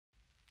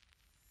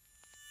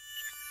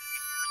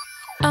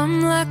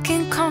I'm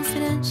lacking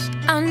confidence,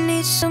 I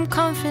need some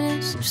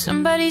confidence. If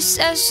somebody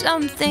says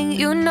something,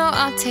 you know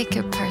I'll take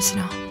it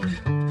personal.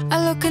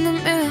 I look in the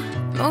mirror,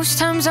 most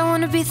times I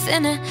wanna be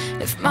thinner.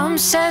 If mom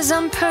says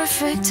I'm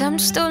perfect, I'm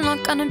still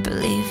not gonna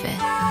believe it.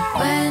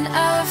 When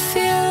I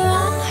feel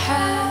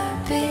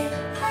unhappy,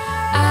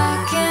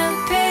 I can't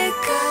pick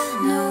a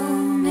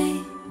new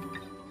me.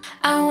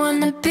 I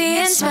wanna be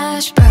in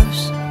Smash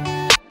Bros.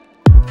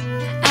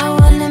 I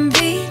wanna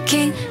be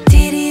king.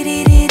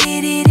 Dedede.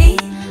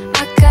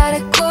 I got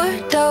a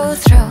Gordo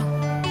throw,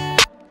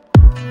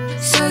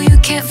 so you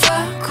can't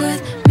fuck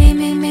with me.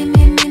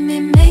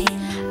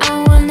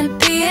 I wanna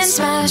be in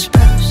Smash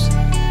Bros.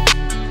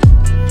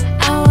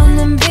 I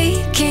wanna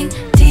be king.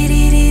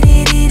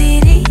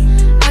 Dedede.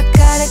 I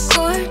got a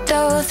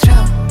Gordo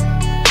throw,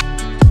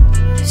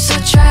 so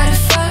try to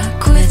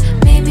fuck with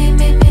me.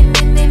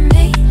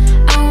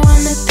 I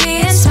wanna be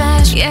in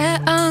Smash. Yeah,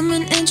 I'm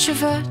an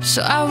introvert,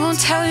 so I won't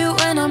tell you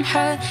when I'm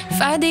hurt.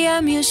 If I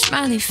DM you a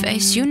smiley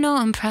face, you know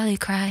I'm probably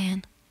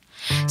crying.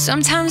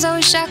 Sometimes I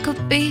wish I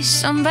could be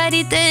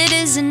somebody that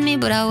isn't me,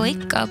 but I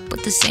wake up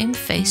with the same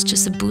face,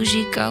 just a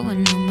bougie girl with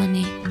no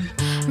money.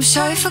 I'm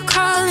sorry for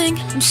calling,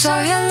 I'm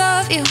sorry I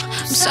love you,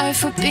 I'm sorry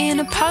for being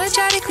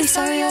apologetically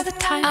sorry all the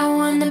time. I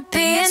wanna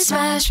be in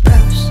Smash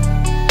Bros.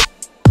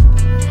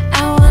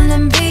 I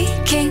wanna be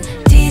king.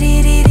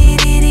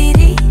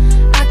 Dedede.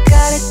 I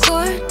got a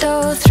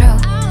Gordo throw,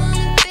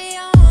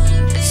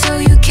 so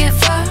you can't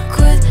fuck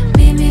with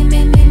me.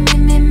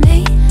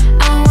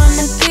 I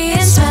wanna be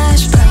in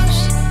Smash Bros.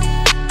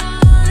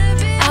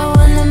 I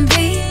wanna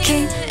be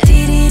king.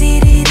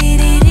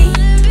 Dedede.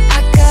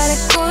 I got a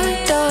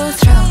Gordo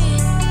throw,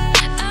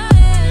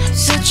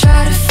 so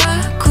try to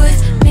fuck with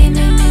me.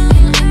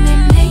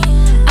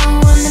 I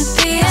wanna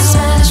be in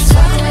Smash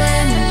Bros. Fuck with my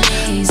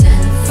enemies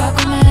and fuck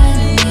with my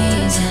enemies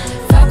and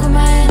fuck with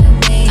my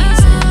enemies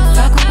and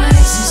fuck with my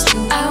exes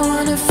too. I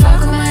wanna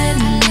fuck with my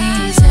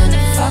enemies and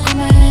fuck with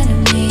my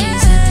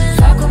enemies and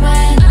fuck with my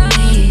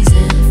enemies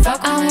and fuck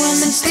with my exes too. I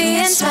wanna be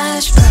in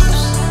Smash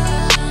Bros.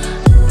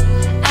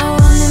 I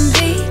wanna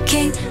be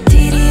king.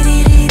 Dedede.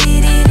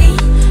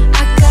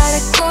 I got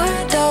a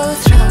Gordo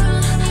throw,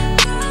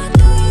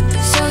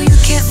 so you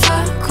can't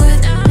fuck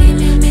with me.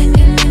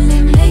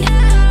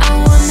 I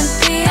wanna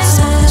be in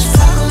Smash.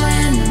 Fuck with my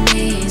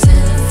enemies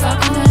and fuck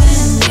with my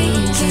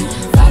enemies and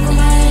fuck with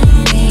my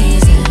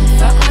enemies and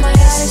fuck with my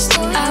exes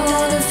too. I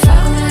wanna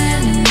fuck with my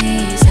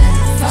enemies and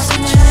fuck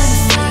with my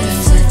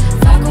enemies and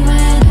fuck with my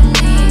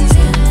enemies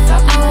and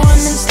fuck with my exes. I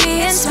wanna be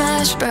in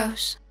Smash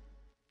Bros.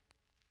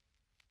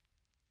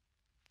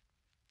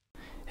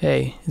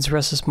 Hey, it's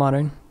Restless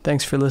Modern.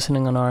 Thanks for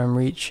listening on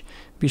rmreach.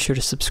 Be sure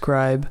to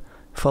subscribe,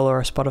 follow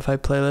our Spotify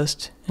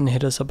playlist, and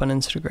hit us up on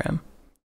Instagram.